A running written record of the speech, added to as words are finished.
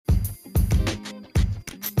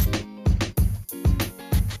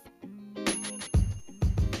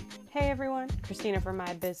everyone, Christina from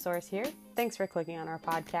My Biz Source here. Thanks for clicking on our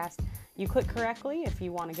podcast. You click correctly if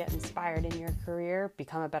you want to get inspired in your career,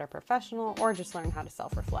 become a better professional, or just learn how to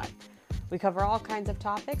self-reflect. We cover all kinds of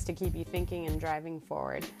topics to keep you thinking and driving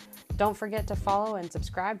forward. Don't forget to follow and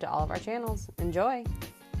subscribe to all of our channels. Enjoy!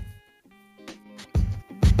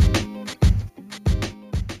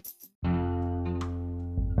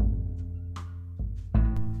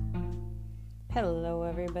 Hello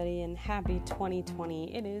everybody and happy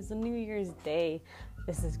 2020. It is a New Year's Day.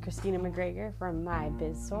 This is Christina McGregor from My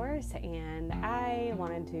Biz Source, and I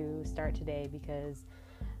wanted to start today because,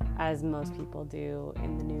 as most people do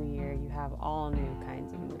in the new year, you have all new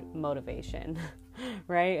kinds of motivation,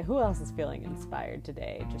 right? Who else is feeling inspired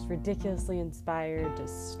today? Just ridiculously inspired to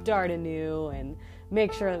start anew and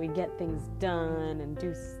make sure that we get things done and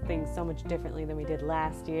do things so much differently than we did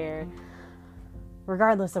last year.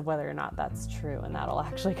 Regardless of whether or not that's true and that'll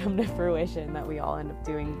actually come to fruition, that we all end up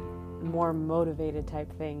doing more motivated type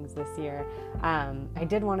things this year. I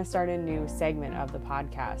did want to start a new segment of the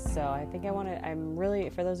podcast. So I think I'm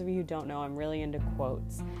really, for those of you who don't know, I'm really into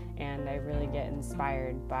quotes, and I really get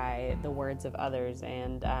inspired by the words of others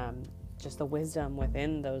and just the wisdom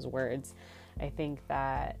within those words. I think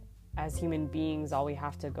that as human beings, all we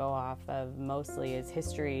have to go off of mostly is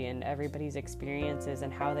history and everybody's experiences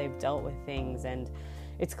and how they've dealt with things. And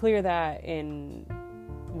it's clear that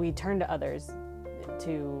we turn to others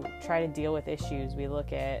to try to deal with issues.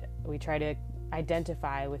 We try to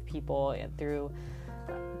identify with people through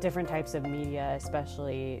different types of media,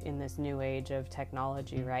 especially in this new age of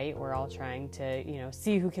technology, right? We're all trying to,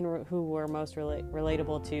 see who we're most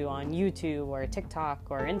relatable to on YouTube or TikTok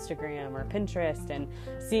or Instagram or Pinterest, and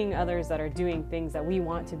seeing others that are doing things that we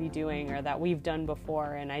want to be doing or that we've done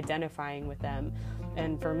before and identifying with them.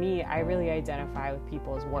 And for me, I really identify with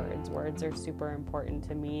people's words. Words are super important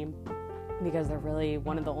to me because they're really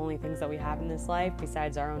one of the only things that we have in this life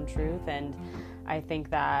besides our own truth. And I think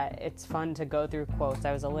that it's fun to go through quotes.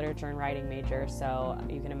 I was a literature and writing major, so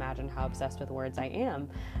you can imagine how obsessed with words I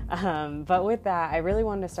am. But with that, I really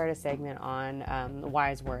wanted to start a segment on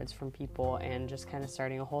wise words from people and just kind of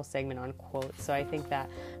starting a whole segment on quotes. So I think that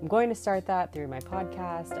I'm going to start that through my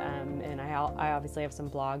podcast, and I obviously have some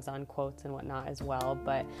blogs on quotes and whatnot as well,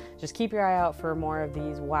 but just keep your eye out for more of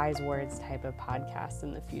these wise words type of podcasts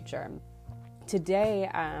in the future. Today,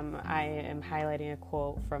 I am highlighting a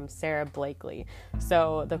quote from Sara Blakely.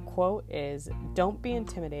 So the quote is, "Don't be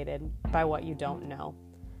intimidated by what you don't know.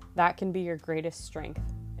 That can be your greatest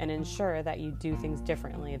strength, and ensure that you do things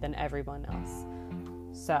differently than everyone else."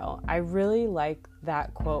 So I really like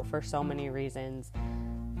that quote for so many reasons.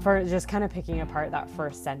 For just kind of picking apart that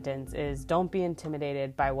first sentence is, don't be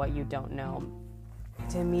intimidated by what you don't know.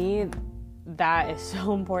 To me, that is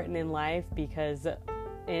so important in life because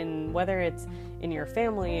whether it's in your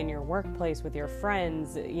family, in your workplace, with your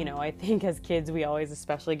friends, I think as kids we always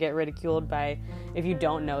especially get ridiculed by if you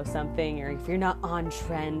don't know something, or if you're not on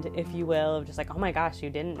trend, if you will, of just like, oh my gosh, you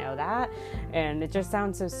didn't know that, and it just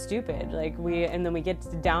sounds so stupid. And then we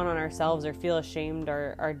get down on ourselves or feel ashamed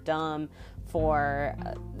or dumb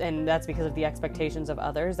and that's because of the expectations of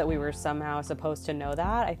others that we were somehow supposed to know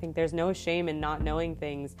that. I think there's no shame in not knowing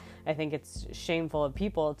things. I think it's shameful of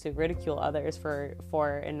people to ridicule others for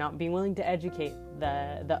and not being willing to educate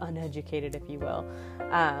the uneducated, if you will.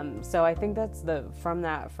 So I think that's from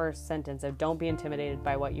that first sentence of don't be intimidated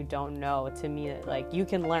by what you don't know. To me, you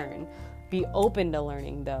can learn. Be open to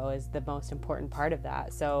learning, though, is the most important part of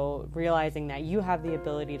that. So realizing that you have the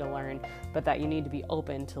ability to learn, but that you need to be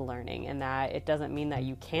open to learning, and that it doesn't mean that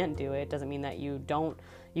you can't do it. It doesn't mean that you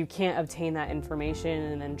can't obtain that information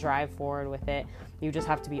and then drive forward with it. You just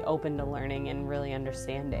have to be open to learning and really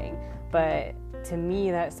understanding. But to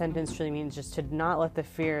me, that sentence really means just to not let the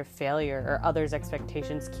fear of failure or others'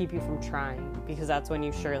 expectations keep you from trying, because that's when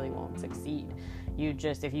you surely won't succeed.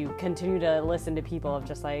 If you continue to listen to people of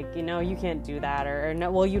just you can't do that, or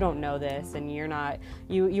no, well, you don't know this, and you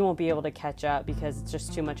won't be able to catch up because it's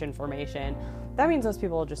just too much information. That means those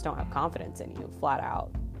people just don't have confidence in you, flat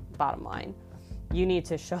out, bottom line. You need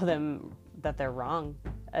to show them that they're wrong,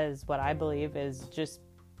 is what I believe, is just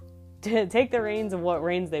to take the reins of what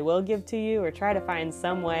reins they will give to you, or try to find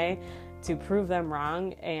some way to prove them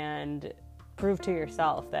wrong and prove to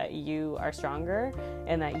yourself that you are stronger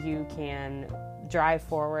and that you can drive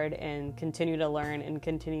forward and continue to learn and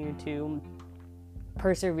continue to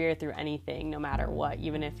persevere through anything, no matter what,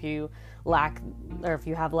 even if you lack or if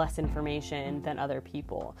you have less information than other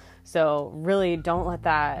people. So really don't let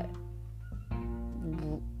that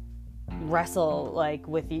wrestle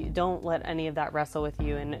with you. Don't let any of that wrestle with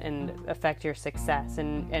you and affect your success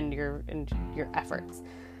and your efforts.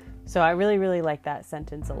 So I really, really like that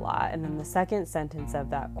sentence a lot. And then the second sentence of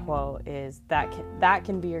that quote is that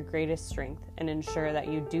can be your greatest strength and ensure that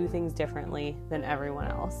you do things differently than everyone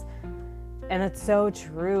else. And that's so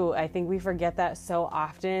true. I think we forget that so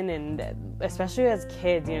often, and especially as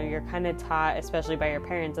kids, you're kind of taught, especially by your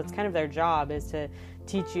parents, that's kind of their job, is to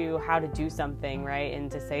teach you how to do something, right? And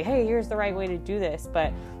to say, hey, here's the right way to do this.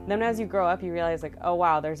 But then as you grow up, you realize like, oh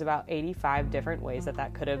wow, there's about 85 different ways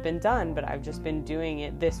that could have been done, but I've just been doing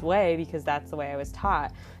it this way because that's the way I was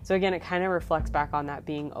taught. So again, it kind of reflects back on that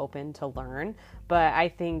being open to learn. But I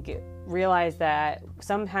think realize that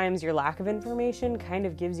sometimes your lack of information kind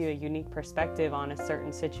of gives you a unique perspective on a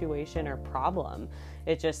certain situation or problem.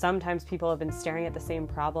 It's just sometimes people have been staring at the same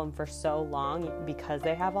problem for so long because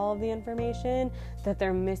they have all of the information that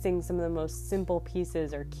they're missing some of the most simple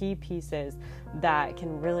pieces or key pieces that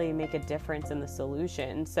can really make a difference in the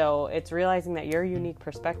solution. So it's realizing that your unique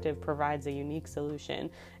perspective provides a unique solution,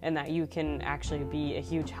 and that you can actually be a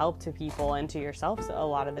huge help to people and to yourself a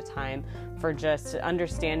lot of the time for just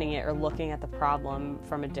understanding it or looking at the problem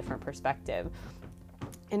from a different perspective.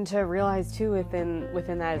 And to realize too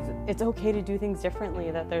within that, it's okay to do things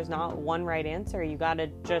differently, that there's not one right answer. You got to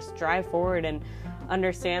just drive forward and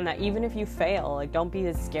understand that even if you fail, like, don't be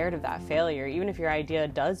as scared of that failure. Even if your idea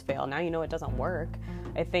does fail, now you know it doesn't work.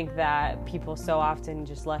 I think that people so often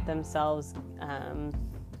just let themselves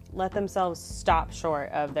stop short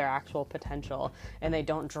of their actual potential, and they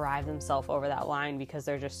don't drive themselves over that line because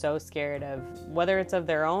they're just so scared of, whether it's of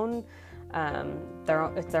their own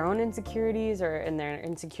insecurities, and they're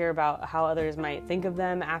insecure about how others might think of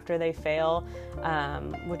them after they fail,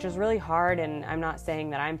 which is really hard. And I'm not saying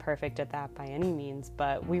that I'm perfect at that by any means,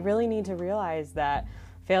 but we really need to realize that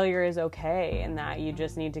failure is okay, and that you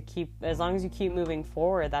just need to as long as you keep moving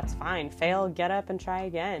forward, that's fine. Fail, get up and try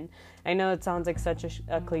again. I know it sounds like such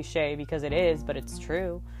a cliche, because it is, but it's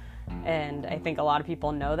true. And I think a lot of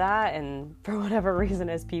people know that, and for whatever reason,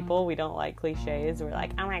 as people, we don't like cliches. We're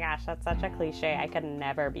like, oh my gosh, that's such a cliche. I could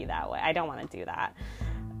never be that way. I don't want to do that.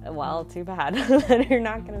 Well, too bad. Then you're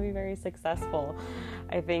not going to be very successful.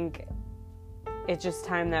 I think it's just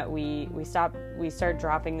time that we start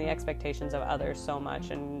dropping the expectations of others so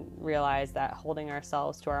much, and realize that holding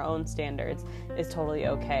ourselves to our own standards is totally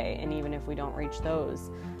okay. And even if we don't reach those,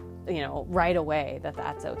 right away,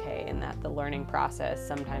 that's okay, and that the learning process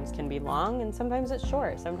sometimes can be long and sometimes it's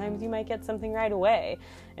short. Sometimes you might get something right away,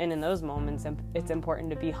 and in those moments it's important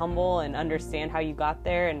to be humble and understand how you got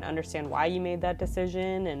there and understand why you made that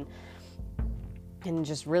decision, and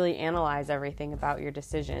just really analyze everything about your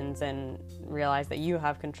decisions and realize that you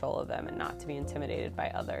have control of them and not to be intimidated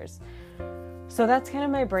by others. So that's kind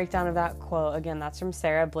of my breakdown of that quote. Again, that's from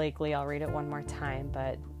Sara Blakely. I'll read it one more time,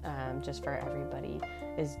 but just for everybody,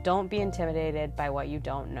 is don't be intimidated by what you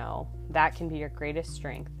don't know. That can be your greatest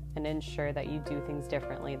strength, and ensure that you do things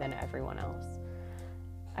differently than everyone else.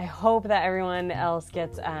 I hope that everyone else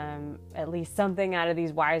gets at least something out of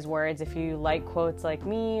these wise words. If you like quotes like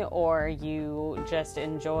me, or you just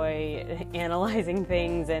enjoy analyzing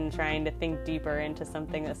things and trying to think deeper into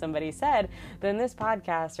something that somebody said, then this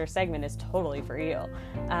podcast or segment is totally for you.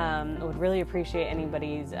 I would really appreciate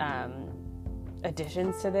anybody's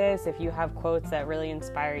additions to this. If you have quotes that really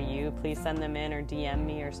inspire you, please send them in or DM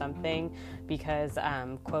me or something, because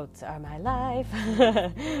quotes are my life.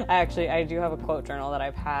 I do have a quote journal that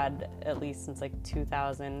I've had at least since like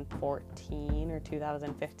 2014 or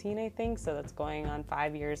 2015, I think, so that's going on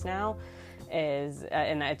 5 years now,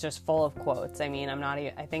 and it's just full of quotes. I mean,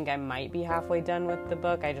 I think I might be halfway done with the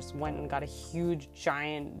book. I just went and got a huge,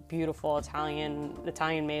 giant, beautiful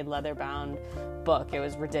Italian-made leather-bound book. It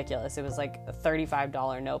was ridiculous. It was like a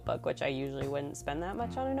 $35 notebook, which I usually wouldn't spend that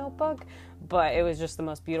much on a notebook, but it was just the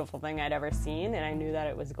most beautiful thing I'd ever seen, and I knew that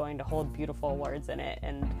it was going to hold beautiful words in it,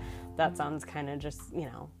 and that sounds kind of just,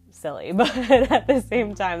 silly, but at the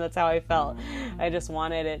same time, that's how I felt. I just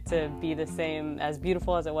wanted it to be the same, as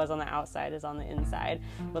beautiful as it was on the outside as on the inside,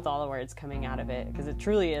 with all the words coming out of it, because it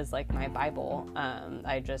truly is like my Bible.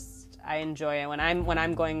 I enjoy it when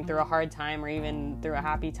I'm going through a hard time, or even through a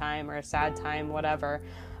happy time or a sad time, whatever.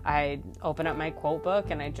 I open up my quote book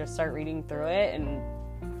and I just start reading through it and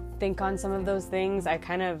think on some of those things. I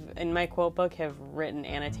kind of, in my quote book, have written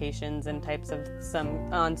annotations and types of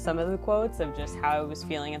some of the quotes of just how I was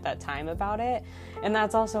feeling at that time about it. And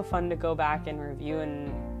that's also fun to go back and review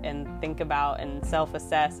and think about and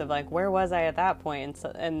self-assess of like, where was I at that point?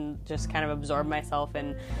 And just kind of absorb myself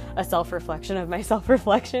in a self-reflection of my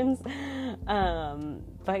self-reflections.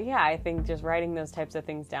 But yeah, I think just writing those types of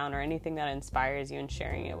things down, or anything that inspires you and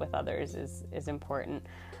sharing it with others is important.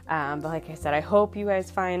 But like I said, I hope you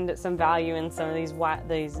guys find some value in some of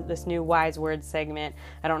this new wise words segment.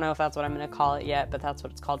 I don't know if that's what I'm going to call it yet, but that's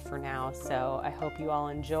what it's called for now. So I hope you all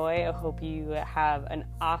enjoy. I hope you have an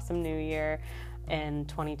awesome new year in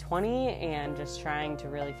 2020 and just trying to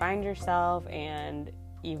really find yourself and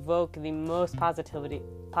evoke the most positivity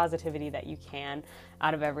that you can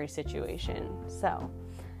out of every situation. So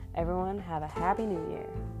everyone, have a happy new year.